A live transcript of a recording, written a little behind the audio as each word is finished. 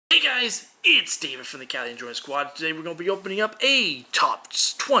Guys, it's David from the Cali Enjoyment Squad. Today we're going to be opening up a Top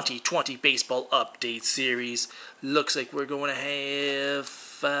 2020 Baseball Update series. Looks like we're going to have,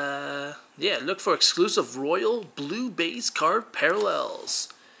 look for exclusive Royal Blue Base card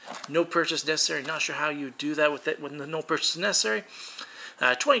parallels. No purchase necessary. Not sure how you do that with it when the no purchase necessary.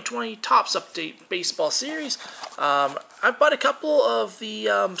 2020 Topps Update Baseball Series. I've bought a couple of the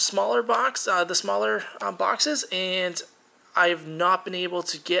smaller boxes, and I have not been able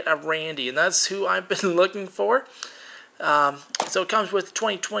to get a Randy, and that's who I've been looking for. So it comes with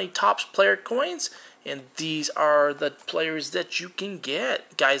 2020 Topps player coins, and these are the players that you can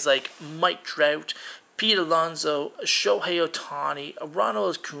get. Guys like Mike Trout, Pete Alonso, Shohei Ohtani,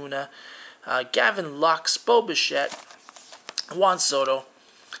 Ronald Acuna, Gavin Lux, Bichette, Juan Soto.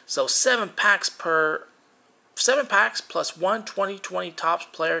 So 7 packs plus one 2020 Topps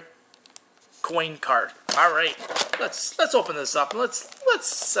player coin card. All right, let's open this up. Let's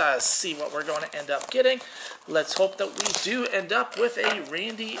see what we're going to end up getting. Let's hope that we do end up with a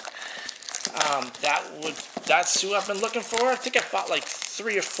Randy. That's who I've been looking for. I think I've bought like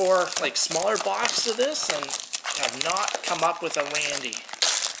 3 or 4 like smaller boxes of this and have not come up with a Randy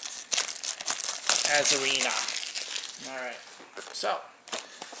Arozorania. All right, so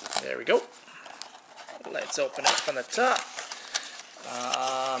there we go. Let's open it from the top.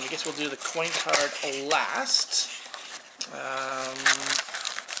 I guess we'll do the coin card last.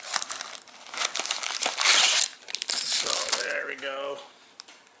 So there we go.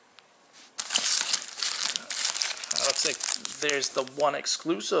 Looks like there's the one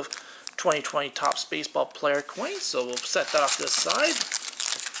exclusive 2020 Topps Baseball player coin. So we'll set that off to the side.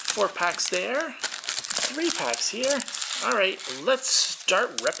 4 packs there. 3 packs here. All right, let's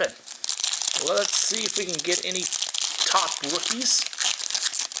start ripping. Let's see if we can get any top rookies.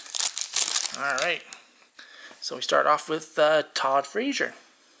 All right, so we start off with Todd Frazier,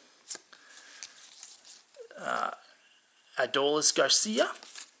 Adolis Garcia,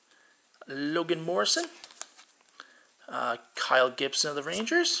 Logan Morrison, Kyle Gibson of the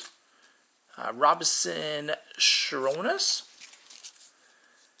Rangers, Robinson Chirones,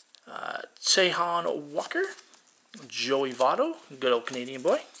 Tejan Walker, Joey Votto, good old Canadian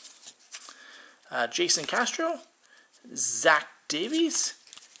boy, Jason Castro, Zach Davies.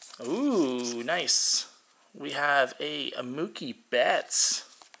 Ooh, nice. We have a Mookie Betts.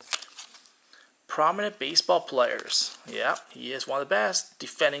 Prominent baseball players. Yeah, he is one of the best.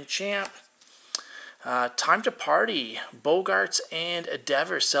 Defending champ. Time to party. Bogarts and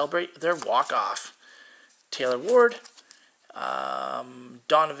Devers celebrate their walk-off. Taylor Ward.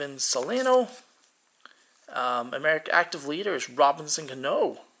 Donovan Solano. American active leader is Robinson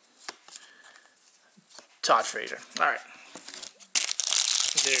Cano. Todd Frazier. All right.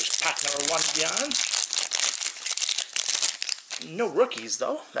 There's pack number 1 beyond. No rookies,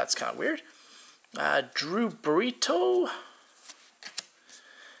 though. That's kind of weird. Drew Burrito.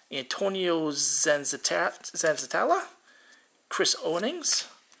 Antonio Zenzatella. Chris Owings.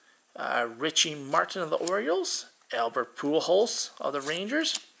 Richie Martin of the Orioles. Albert Pujols of the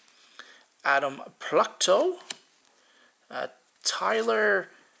Rangers. Adam Plutko. Tyler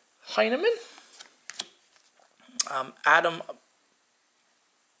Heineman. Adam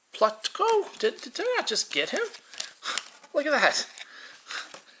Plutko? Did I not just get him? Look at that.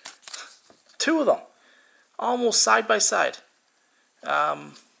 2 of them. Almost side by side.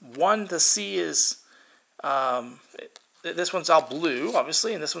 One to see is... this one's all blue,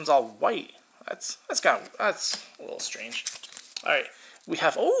 obviously, and this one's all white. That's a little strange. Alright. We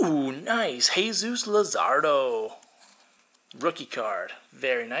have... Oh, nice. Jesus Luzardo. Rookie card.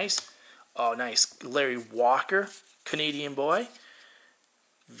 Very nice. Oh, nice. Larry Walker. Canadian boy.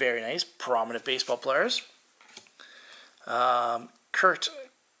 Very nice. Prominent baseball players. Kurt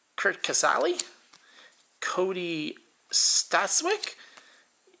Casale. Cody Statswick.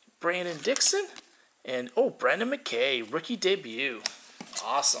 Brandon Dixon. And, Brendan McKay. Rookie debut.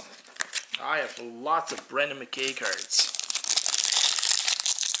 Awesome. I have lots of Brendan McKay cards.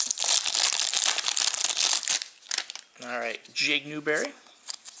 Alright. Jake Newberry.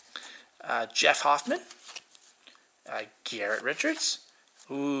 Jeff Hoffman. Garrett Richards.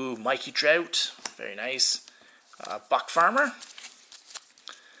 Ooh, Mikey Trout. Very nice. Buck Farmer.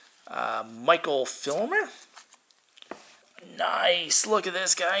 Michael Filmer. Nice. Look at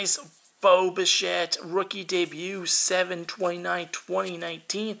this, guys. Bichette. Rookie debut.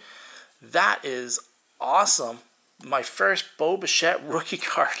 7/29/2019. That is awesome. My first Bichette rookie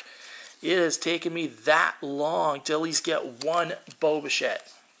card. It has taken me that long to at least get one Bichette.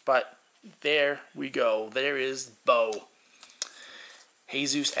 But there we go. There is Bo.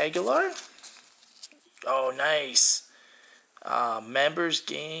 Jesus Aguilar. Oh, nice. Members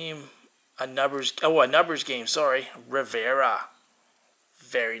game. A numbers game. Sorry, Rivera.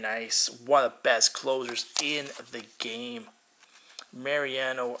 Very nice. One of the best closers in the game.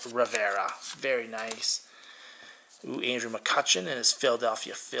 Mariano Rivera. Very nice. Ooh, Andrew McCutcheon in his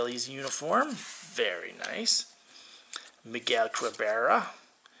Philadelphia Phillies uniform. Very nice. Miguel Cabrera.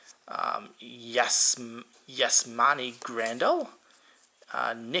 Yasmani Grandal.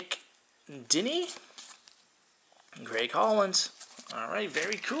 Nick Dinny. Greg Holland. Alright,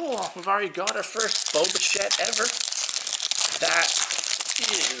 very cool. We've already got our first Bichette ever.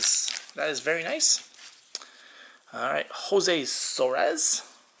 That is very nice. Alright, Jose Suarez.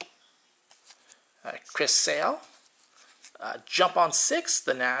 Chris Sale. Jump on 6.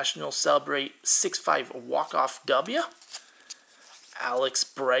 The Nationals celebrate 6-5 walk-off W. Alex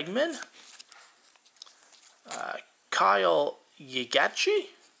Bregman. Kyle Yagachi.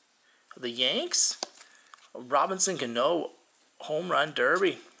 The Yanks. Robinson Cano. Home Run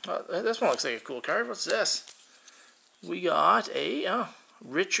Derby. This one looks like a cool card. What's this? We got a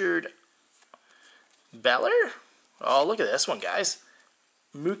Richard Beller. Oh, look at this one, guys.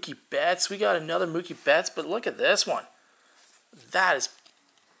 Mookie Betts. We got another Mookie Betts, but look at this one. That's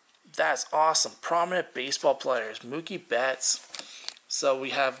awesome. Prominent baseball players. Mookie Betts. So we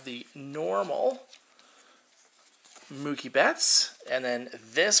have the normal Mookie Betts, and then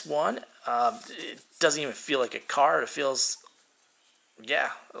this one. It doesn't even feel like a card. It feels, yeah,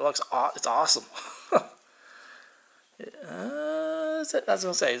 it's awesome. I was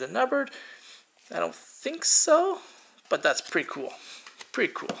gonna say, is it numbered? I don't think so, but that's pretty cool.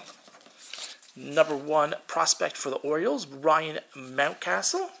 Pretty cool. Number 1 prospect for the Orioles, Ryan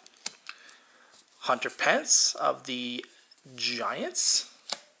Mountcastle. Hunter Pence of the Giants.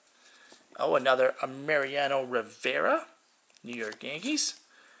 Oh, another Mariano Rivera, New York Yankees.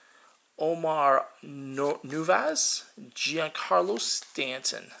 Omar Nuvaz, Giancarlo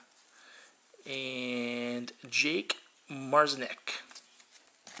Stanton, and Jake Marznick.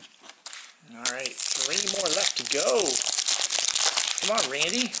 All right, 3 more left to go. Come on,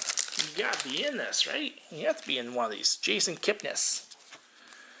 Randy. You got to be in this, right? You have to be in one of these. Jason Kipnis.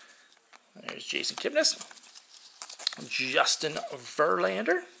 There's Jason Kipnis. Justin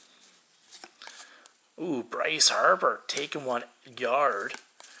Verlander. Ooh, Bryce Harper taking 1 yard.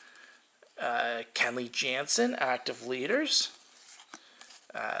 Kenley Jansen, active leaders.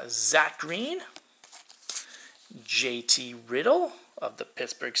 Zach Green. JT Riddle of the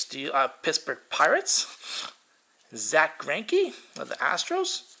Pittsburgh Pirates. Zach Greinke of the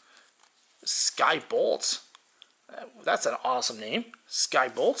Astros. Sky Bolt. That's an awesome name. Sky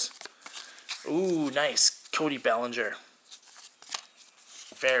Bolt. Ooh, nice. Cody Bellinger.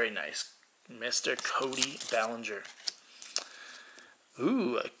 Very nice. Mr. Cody Bellinger.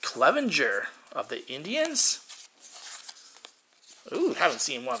 Ooh, Clevenger of the Indians. Ooh, haven't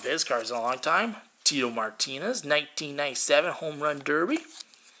seen one of his cards in a long time. Tito Martinez, 1997 Home Run Derby.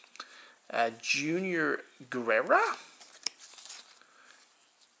 Junior Guerrera.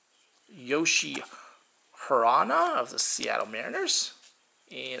 Yoshi Hirana of the Seattle Mariners.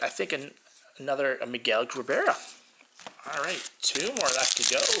 And I think another Miguel Cabrera. All right, 2 more left to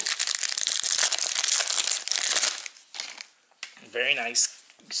go. Very nice.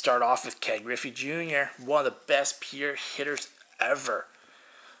 Start off with Ken Griffey Jr., one of the best pure hitters ever.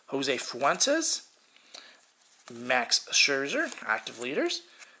 Jose Fuentes, Max Scherzer, active leaders.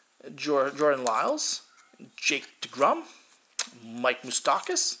 Jordan Lyles, Jake DeGrom, Mike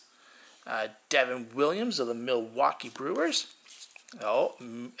Moustakas, Devin Williams of the Milwaukee Brewers. Oh,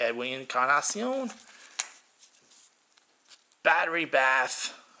 Edwin Encarnacion. Battery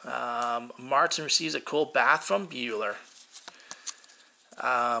Bath. Martin receives a cold bath from Bueller.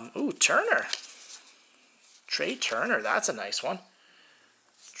 Ooh, Turner. Trey Turner, that's a nice one.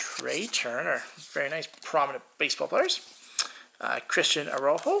 Trey Turner, very nice, prominent baseball players. Christian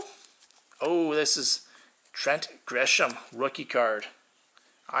Araujo. Oh, this is Trent Grisham, rookie card.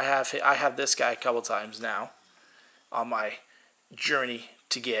 I have this guy a couple times now on my journey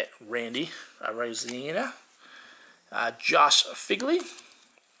to get Randy Arozonia. Josh Figley,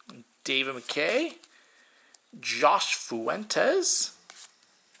 David McKay, Josh Fuentes,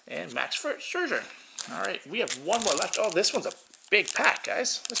 and Max Scherzer. All right, we have 1 more left. Oh, this one's a big pack,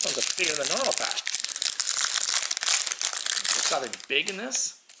 guys. This one's a bigger than normal pack. There's something big in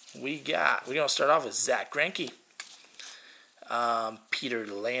this. We're gonna start off with Zach Greinke, Peter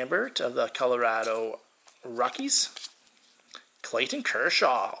Lambert of the Colorado Rockies, Clayton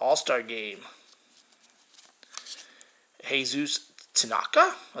Kershaw, All-Star Game, Jesus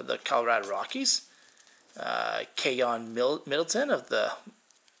Tanaka of the Colorado Rockies, Keon Middleton of the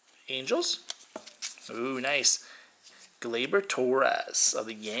Angels. Ooh, nice. Gleyber Torres of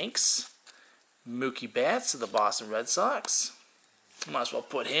the Yanks. Mookie Betts of the Boston Red Sox. Might as well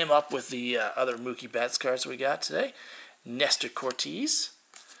put him up with the other Mookie Betts cards we got today. Nestor Cortez.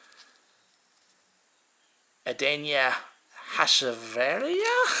 Adania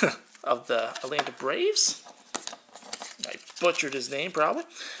Hashaveria of the Atlanta Braves. I butchered his name probably.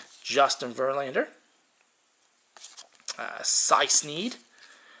 Justin Verlander. Cy Sneed.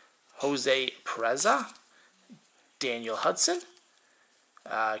 Jose Preza. Daniel Hudson.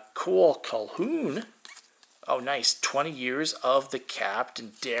 Cole Calhoun. Oh, nice. 20 years of the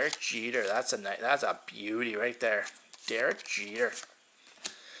captain, Derek Jeter. That's a beauty right there. Derek Jeter.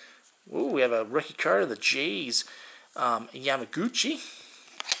 Ooh, we have a rookie card of the Jays. Yamaguchi.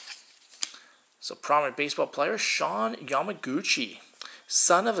 So, prominent baseball player, Sean Yamaguchi.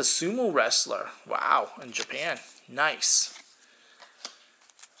 Son of a sumo wrestler. Wow, in Japan. Nice.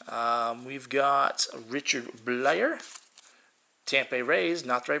 We've got Richard Blair. Tampa Bay Rays,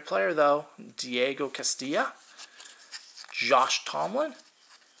 not the right player though. Diego Castilla. Josh Tomlin.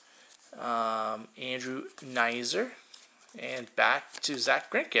 Andrew Nizer. And back to Zach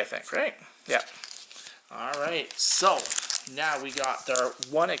Greinke, I think, right? Yeah. Alright, so now we got our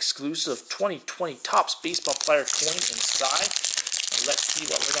one exclusive 2020 Topps Baseball Player coin inside. Let's see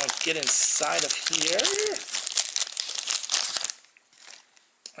what we're going to get inside of here.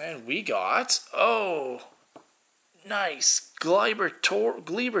 And we got, oh, nice, Gleyber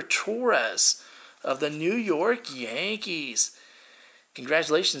Torres of the New York Yankees.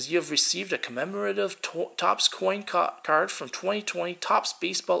 Congratulations, you have received a commemorative Topps coin card from 2020 Topps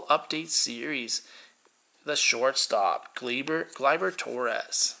Baseball Update Series. The shortstop, Gleyber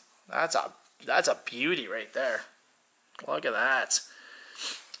Torres. That's a beauty right there. Look at that.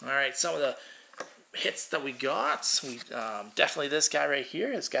 All right, some of the hits that we got. We definitely this guy right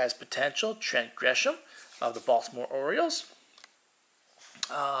here. This guy's potential, Trent Grisham of the Baltimore Orioles.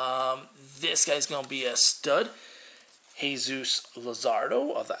 This guy's going to be a stud. Jesus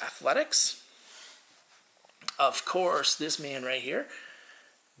Luzardo of the Athletics. Of course, this man right here,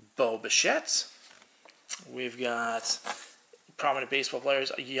 Bo Bichette. We've got prominent baseball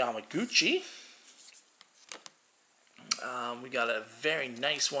players, Yamaguchi. We got a very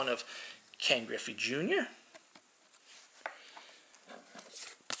nice one of Ken Griffey Jr.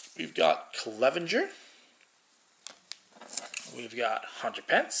 We've got Clevenger. We've got Hunter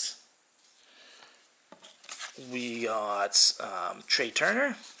Pence. We got Trey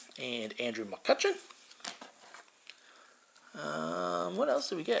Turner and Andrew McCutchen. What else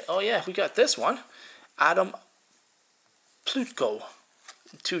did we get? Oh yeah, we got this one. Adam Plutko.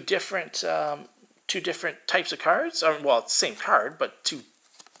 Two different types of cards. Well, same card, but two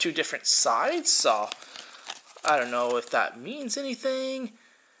different sides. So I don't know if that means anything.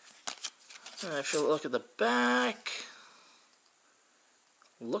 If you look at the back,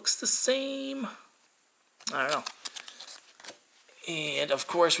 looks the same. I don't know. And of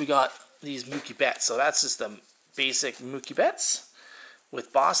course, we got these Mookie Betts. So that's just the basic Mookie Betts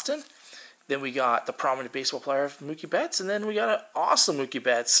with Boston. Then we got the prominent baseball player of Mookie Betts, and then we got an awesome Mookie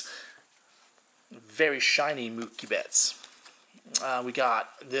Betts, very shiny Mookie Betts. We got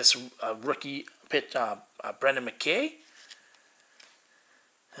this rookie Brendan McKay.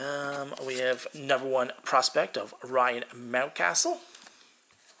 We have #1 prospect of Ryan Mountcastle.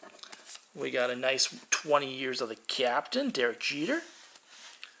 We got a nice 20 years of the captain, Derek Jeter.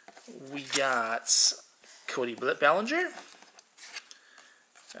 We got Cody Bellinger.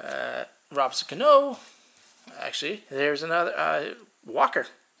 Robinson Cano. Actually, there's another Walker.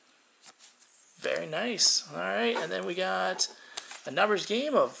 Very nice. All right, and then we got a numbers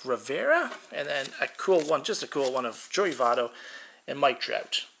game of Rivera, and then a cool one, just a cool one of Joey Votto and Mike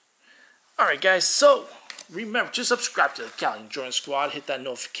Trout. All right, guys, so remember to subscribe to the Cali Enjoyment Squad. Hit that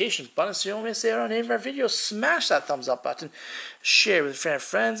notification button so you don't miss out on any of our videos. Smash that thumbs up button. Share with your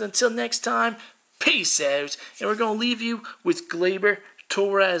friends. Until next time, peace out. And we're going to leave you with Gleyber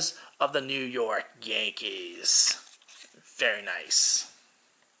Torres of the New York Yankees. Very nice.